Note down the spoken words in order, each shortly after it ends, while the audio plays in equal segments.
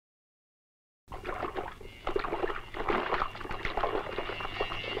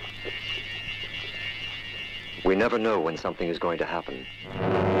never know when something is going to happen.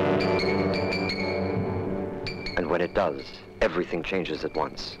 And when it does, everything changes at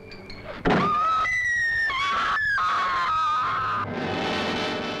once.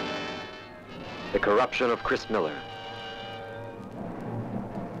 The Corruption of Chris Miller.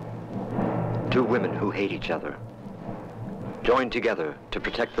 Two women who hate each other, joined together to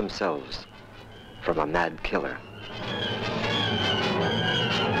protect themselves from a mad killer.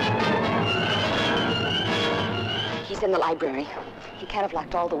 He's in the library. He can't have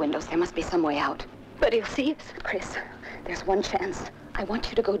locked all the windows. There must be some way out. But he'll see us. Chris, there's one chance. I want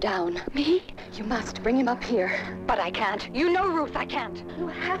you to go down. Me? You must bring him up here. But I can't. You know, Ruth, I can't. You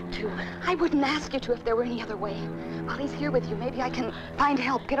have to. I wouldn't ask you to if there were any other way. While he's here with you, maybe I can find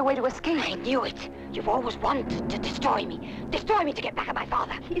help, get a way to escape. I knew it. You've always wanted to destroy me. Destroy me to get back at my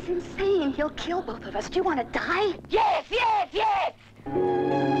father. He's insane. He'll kill both of us. Do you want to die? Yes, yes, yes!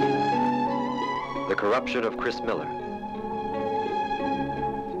 The Corruption of Chris Miller.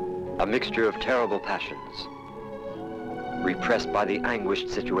 A mixture of terrible passions, repressed by the anguished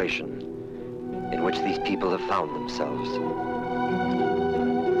situation in which these people have found themselves.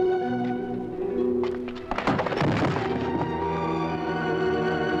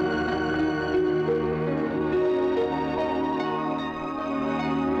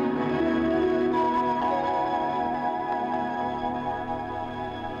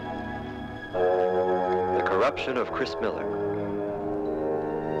 The Corruption of Chris Miller.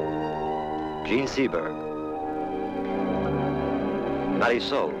 Gene Seberg,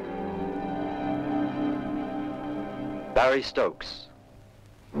 Marisol, Barry Stokes.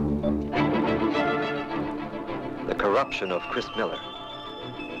 The Corruption of Chris Miller.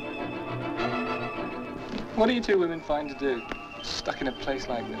 What do you two women find to do, stuck in a place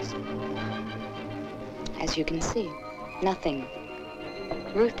like this? As you can see, nothing.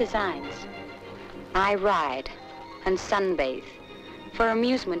 Ruth designs. I ride and sunbathe. For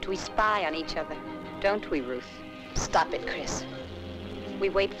amusement, we spy on each other, don't we, Ruth? Stop it, Chris. We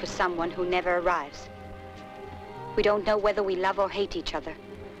wait for someone who never arrives. We don't know whether we love or hate each other.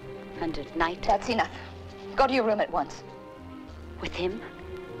 And at night... That's enough. Go to your room at once. With him?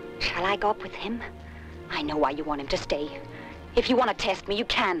 Shall I go up with him? I know why you want him to stay. If you want to test me, you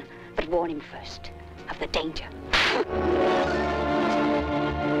can. But warn him first of the danger.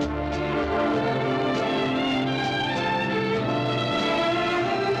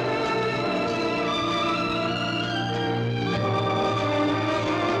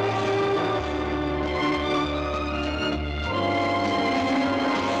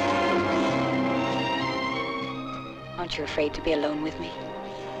 Aren't you afraid to be alone with me?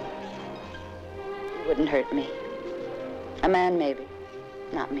 You wouldn't hurt me. A man, maybe.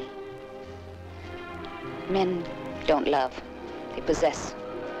 Not me. Men don't love. They possess.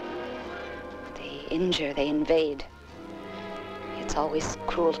 They injure, they invade. It's always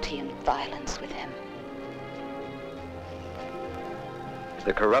cruelty and violence with him.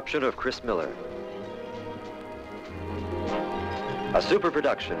 The Corruption of Chris Miller. A super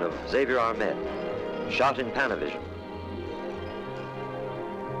production of Xavier Ahmed, shot in Panavision.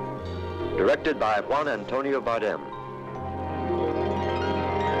 Directed by Juan Antonio Bardem.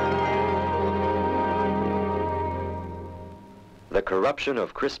 The Corruption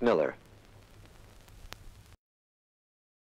of Chris Miller.